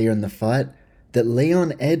just earlier in the fight that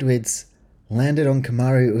Leon Edwards landed on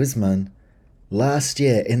Kamaru Usman last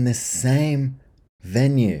year in this same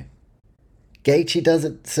venue. Gaethje does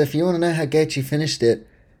it, so if you want to know how Gaethje finished it,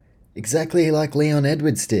 exactly like Leon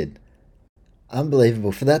Edwards did.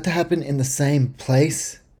 Unbelievable. For that to happen in the same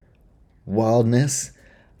place, wildness.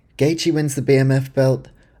 Gaethje wins the BMF belt.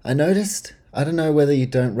 I noticed, I don't know whether you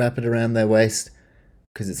don't wrap it around their waist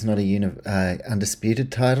because it's not a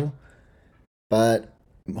undisputed title, but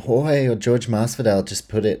Jorge or George Masvidal just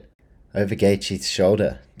put it over Gaethje's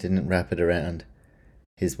shoulder, didn't wrap it around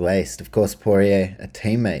his waist. Of course, Poirier, a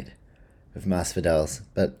teammate of Masvidal's,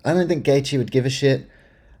 but I don't think Gaethje would give a shit.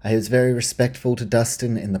 He was very respectful to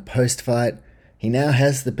Dustin in the post-fight. He now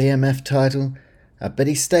has the BMF title, but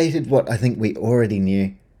he stated what I think we already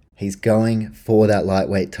knew. He's going for that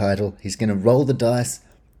lightweight title. He's going to roll the dice,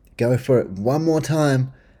 go for it one more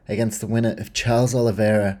time against the winner of Charles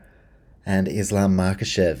Oliveira and Islam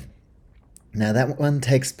Makhachev. Now that one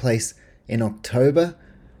takes place in October,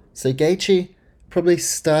 so Gaethje probably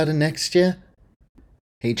start of next year.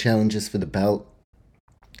 He challenges for the belt.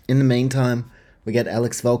 In the meantime, we get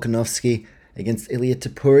Alex Volkanovski against Ilia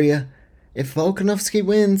Topuria, if Volkanovski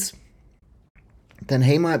wins, then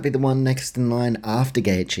he might be the one next in line after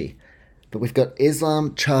Gaethje. But we've got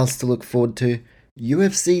Islam Charles to look forward to.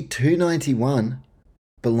 UFC 291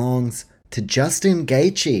 belongs to Justin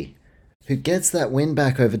Gaethje, who gets that win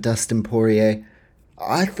back over Dustin Poirier.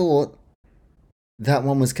 I thought that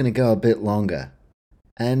one was going to go a bit longer.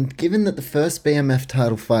 And given that the first BMF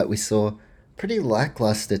title fight we saw, pretty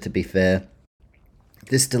lackluster to be fair,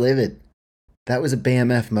 this delivered. That was a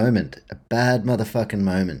BMF moment, a bad motherfucking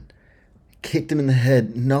moment. Kicked him in the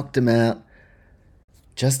head, knocked him out.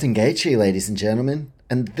 Justin Gaethje, ladies and gentlemen.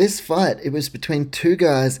 And this fight, it was between two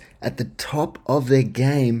guys at the top of their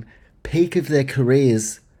game, peak of their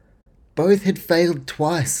careers. Both had failed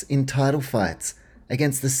twice in title fights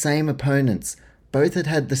against the same opponents. Both had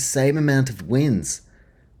had the same amount of wins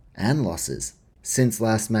and losses since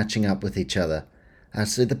last matching up with each other.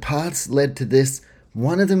 So the paths led to this.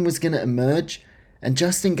 One of them was going to emerge, and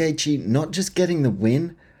Justin Gaethje not just getting the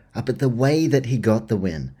win, but the way that he got the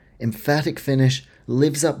win. Emphatic finish,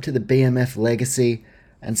 lives up to the BMF legacy.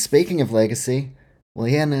 And speaking of legacy, well,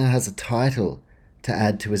 he now has a title to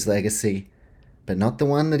add to his legacy, but not the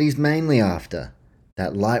one that he's mainly after,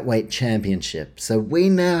 that lightweight championship. So we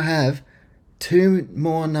now have two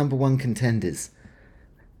more number one contenders.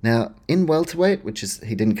 Now, in welterweight, which is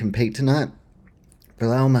he didn't compete tonight,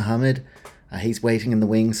 Bilal Muhammad, he's waiting in the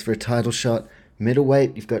wings for a title shot.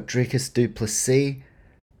 Middleweight, you've got Dricus du Plessis.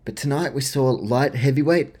 But tonight we saw light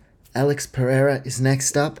heavyweight, Alex Pereira is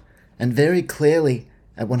next up, and very clearly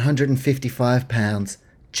at 155 pounds,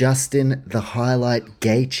 Justin the Highlight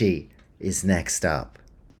Gaethje is next up.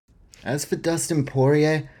 As for Dustin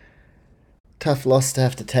Poirier, tough loss to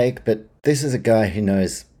have to take, but this is a guy who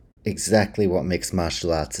knows exactly what mixed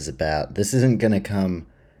martial arts is about. This isn't going to come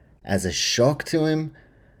as a shock to him,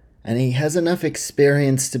 and he has enough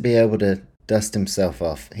experience to be able to dust himself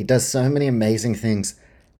off. He does so many amazing things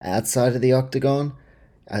outside of the octagon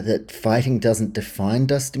that fighting doesn't define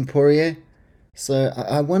Dustin Poirier. So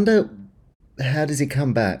I wonder, how does he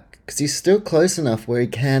come back? Because he's still close enough where he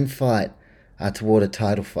can fight toward a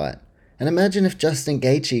title fight. And imagine if Justin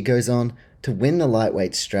Gaethje goes on to win the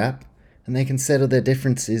lightweight strap and they can settle their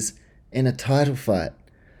differences in a title fight.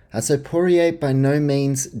 So Poirier by no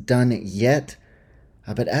means done yet.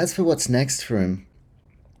 But as for what's next for him,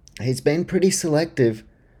 he's been pretty selective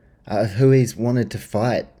of who he's wanted to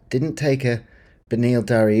fight. Didn't take a Beneil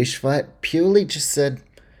Dariush fight, purely just said,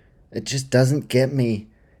 it just doesn't get me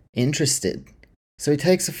interested. So he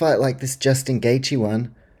takes a fight like this Justin Gaethje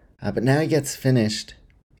one, but now he gets finished.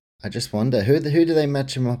 I just wonder, who do they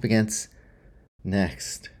match him up against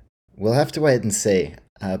next? We'll have to wait and see.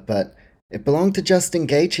 But it belonged to Justin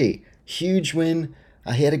Gaethje. Huge win.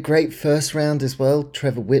 He had a great first round as well.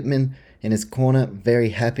 Trevor Whitman in his corner, very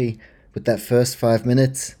happy with that first 5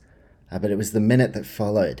 minutes. But it was the minute that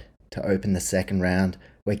followed to open the second round,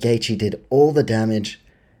 where Gaethje did all the damage,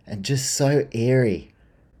 and just so eerie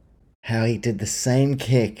how he did the same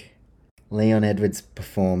kick Leon Edwards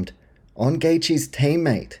performed on Gaethje's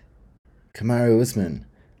teammate, Kamaru Usman.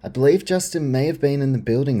 I believe Justin may have been in the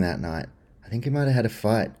building that night. I think he might have had a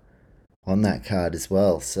fight on that card as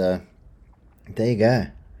well. So there you go.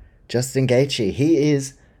 Justin Gaethje, he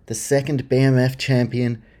is the second BMF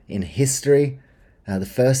champion in history. The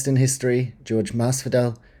first in history, George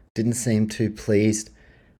Masvidal, didn't seem too pleased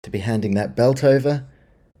to be handing that belt over.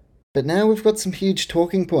 But now we've got some huge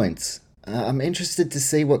talking points. I'm interested to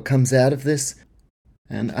see what comes out of this.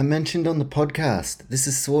 And I mentioned on the podcast, this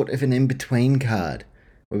is sort of an in-between card,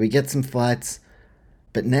 where we get some fights.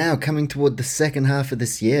 But now, coming toward the second half of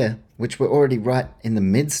this year, which we're already right in the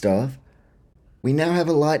midst of, we now have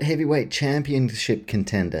a light heavyweight championship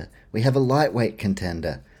contender. We have a lightweight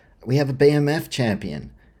contender. We have a BMF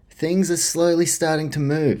champion. Things are slowly starting to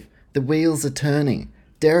move. The wheels are turning.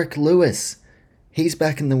 Derek Lewis, he's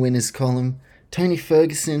back in the winners column. Tony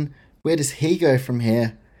Ferguson, where does he go from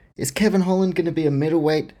here? Is Kevin Holland going to be a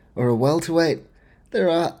middleweight or a welterweight?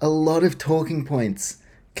 There are a lot of talking points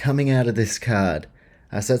coming out of this card.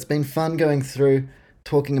 So it's been fun going through,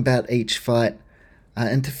 talking about each fight.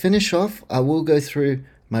 And to finish off, I will go through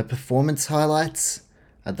my performance highlights.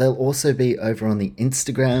 They'll also be over on the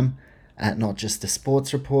Instagram at Not Just a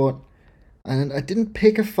Sports Report. And I didn't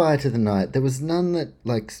pick a fight of the night. There was none that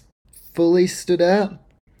fully stood out,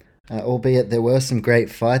 albeit there were some great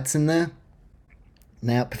fights in there.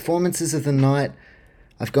 Now, performances of the night,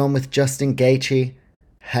 I've gone with Justin Gaethje,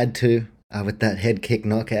 had to, with that head kick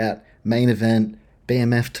knockout, main event,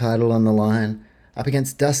 BMF title on the line, up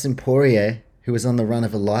against Dustin Poirier, who was on the run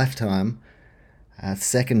of a lifetime,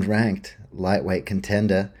 second ranked lightweight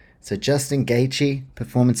contender. So Justin Gaethje,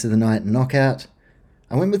 performance of the night, knockout.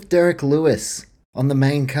 I went with Derek Lewis on the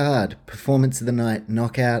main card, performance of the night,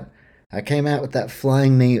 knockout. I came out with that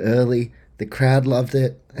flying knee early. The crowd loved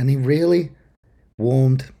it, and he really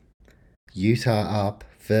warmed Utah up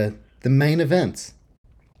for the main events.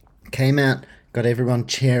 Came out, got everyone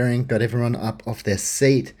cheering, got everyone up off their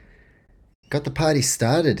seat. Got the party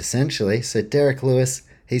started, essentially. So Derek Lewis,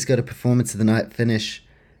 he's got a performance of the night finish.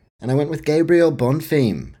 And I went with Gabriel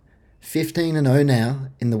Bonfim, 15-0 now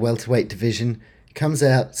in the welterweight division. Comes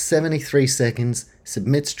out 73 seconds,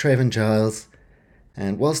 submits Trevin Giles.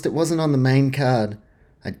 And whilst it wasn't on the main card,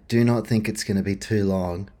 I do not think it's going to be too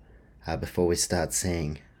long before we start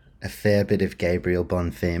seeing a fair bit of Gabriel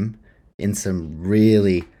Bonfim in some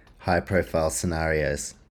really high-profile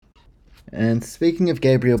scenarios. And speaking of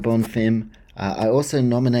Gabriel Bonfim, I also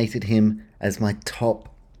nominated him as my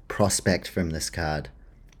top prospect from this card.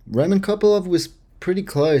 Roman Kopylov was pretty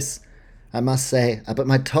close, I must say, but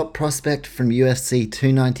my top prospect from UFC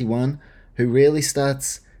 291, who really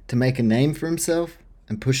starts to make a name for himself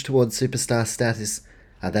and push towards superstar status,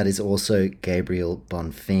 that is also Gabriel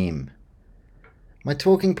Bonfim. My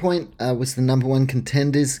talking point was the number one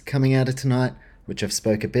contenders coming out of tonight, which I've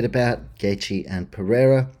spoke a bit about, Gaethje and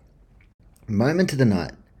Pereira. Moment of the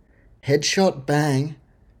night. Headshot bang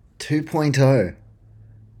 2.0.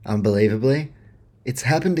 Unbelievably. It's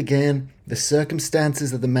happened again. The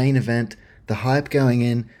circumstances of the main event, the hype going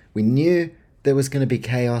in, we knew there was going to be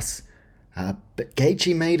chaos, but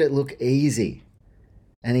Gaethje made it look easy.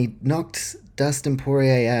 And he knocked Dustin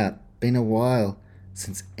Poirier out. Been a while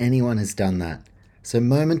since anyone has done that. So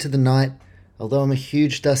moment of the night, although I'm a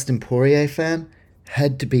huge Dustin Poirier fan,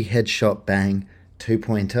 had to be Headshot Bang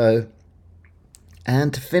 2.0.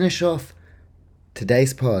 And to finish off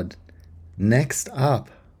today's pod, next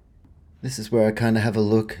up, this is where I kind of have a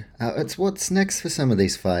look. It's what's next for some of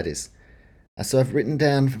these fighters. So I've written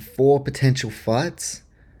down 4 potential fights.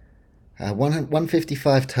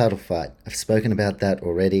 155 title fight. I've spoken about that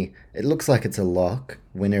already. It looks like it's a lock.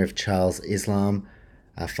 Winner of Charles Islam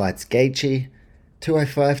fights Gaethje.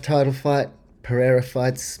 205 title fight. Pereira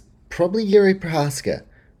fights probably Yuri Prohaska.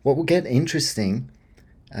 What will get interesting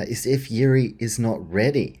is if Yuri is not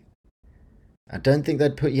ready. I don't think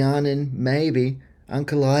they'd put Jan in. Maybe.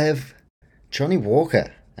 Ankalaev, Johnny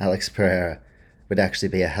Walker, Alex Pereira would actually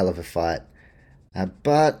be a hell of a fight.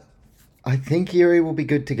 But I think Yuri will be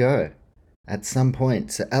good to go at some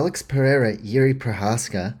point. So Alex Pereira, Yuri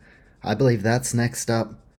Prohaska, I believe that's next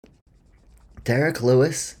up. Derek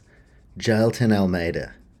Lewis, Jailton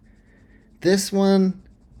Almeida. This one,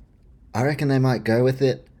 I reckon they might go with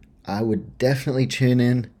it. I would definitely tune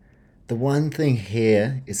in. The one thing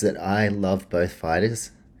here is that I love both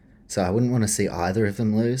fighters, so I wouldn't want to see either of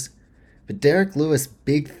them lose. But Derek Lewis,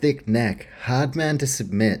 big thick neck, hard man to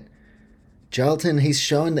submit. Jailton, he's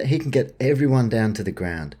shown that he can get everyone down to the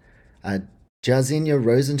ground. Jairzinho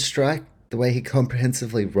Rosenstrike, the way he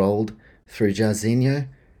comprehensively rolled through Jairzinho,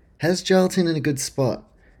 has Jailton in a good spot.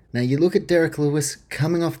 Now you look at Derek Lewis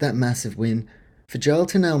coming off that massive win. For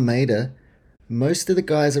Jailton Almeida, most of the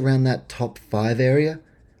guys around that top 5 area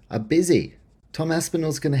are busy. Tom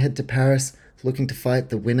Aspinall's going to head to Paris looking to fight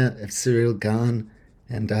the winner of Cyril Gane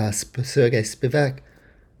and Sergey Spivak.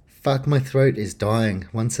 Fuck, my throat is dying.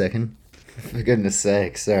 1 second. For goodness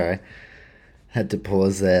sake, sorry. Had to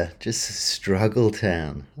pause there. Just Struggle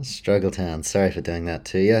Town. Sorry for doing that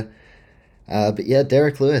to you. But yeah,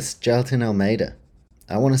 Derek Lewis, Jailton Almeida.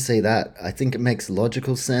 I want to see that. I think it makes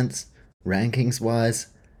logical sense, rankings-wise.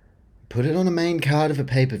 Put it on a main card of a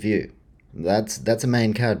pay-per-view. That's a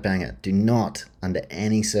main card banger. Do not, under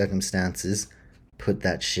any circumstances, put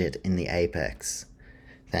that shit in the Apex.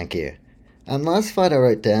 Thank you. Last fight I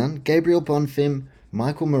wrote down, Gabriel Bonfim,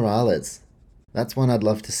 Michael Morales. That's one I'd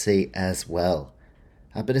love to see as well.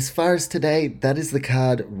 But as far as today, that is the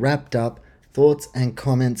card wrapped up. Thoughts and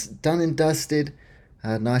comments done and dusted.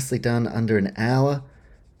 Nicely done, under an hour.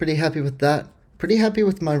 Pretty happy with that. Pretty happy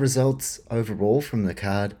with my results overall from the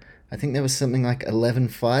card. I think there was something like 11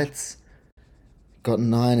 fights. Got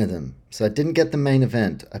 9 of them. So I didn't get the main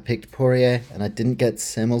event. I picked Poirier and I didn't get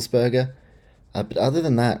Semmelsberger. But other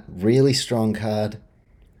than that, really strong card.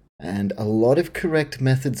 And a lot of correct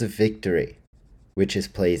methods of victory, which is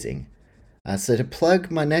pleasing. So to plug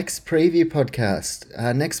my next preview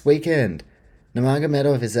podcast, next weekend,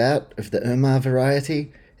 Nurmagomedov is out of the Umar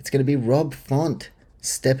variety. It's going to be Rob Font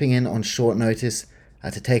stepping in on short notice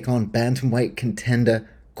to take on bantamweight contender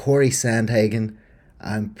Corey Sandhagen.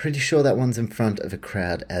 I'm pretty sure that one's in front of a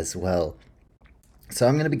crowd as well. So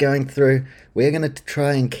I'm going to be going through, we're going to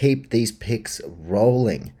try and keep these picks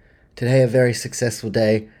rolling. Today a very successful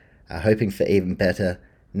day, hoping for even better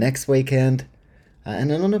next weekend. And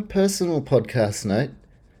then on a personal podcast note,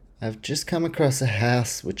 I've just come across a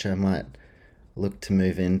house which I might look to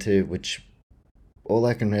move into, which all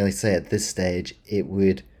I can really say at this stage, it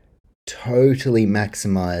would totally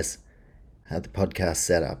maximize the podcast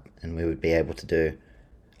setup, and we would be able to do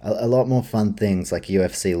a lot more fun things like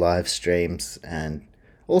UFC live streams and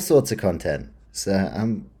all sorts of content. So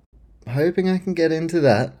I'm hoping I can get into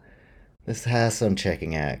that. This house I'm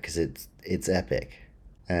checking out because it's epic.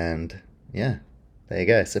 And yeah, there you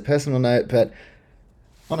go. So personal note, but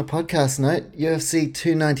on a podcast note, UFC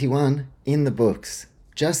 291 in the books.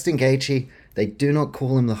 Justin Gaethje, they do not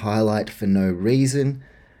call him the highlight for no reason.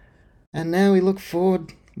 And now we look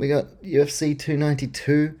forward. We got UFC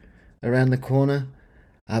 292 around the corner.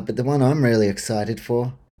 But the one I'm really excited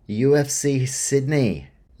for, UFC Sydney.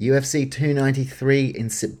 UFC 293 in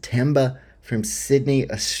September from Sydney,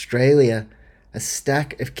 Australia. A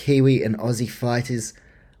stack of Kiwi and Aussie fighters.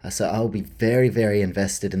 So I'll be very, very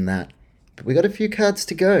invested in that. But we got a few cards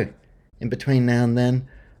to go in between now and then.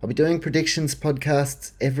 I'll be doing predictions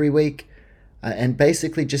podcasts every week. And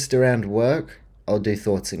basically just around work, I'll do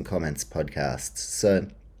thoughts and comments podcasts. So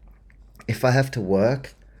if I have to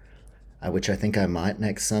work, which I think I might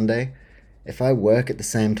next Sunday, if I work at the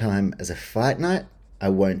same time as a fight night, I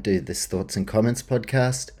won't do this thoughts and comments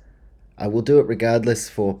podcast. I will do it regardless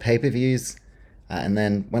for pay-per-views. And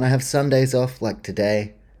then when I have Sundays off, like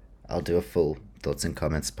today, I'll do a full thoughts and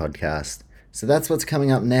comments podcast. So that's what's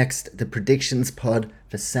coming up next, the predictions pod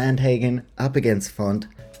for Sandhagen up against Font.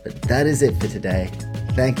 But that is it for today.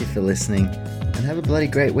 Thank you for listening, and have a bloody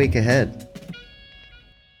great week ahead.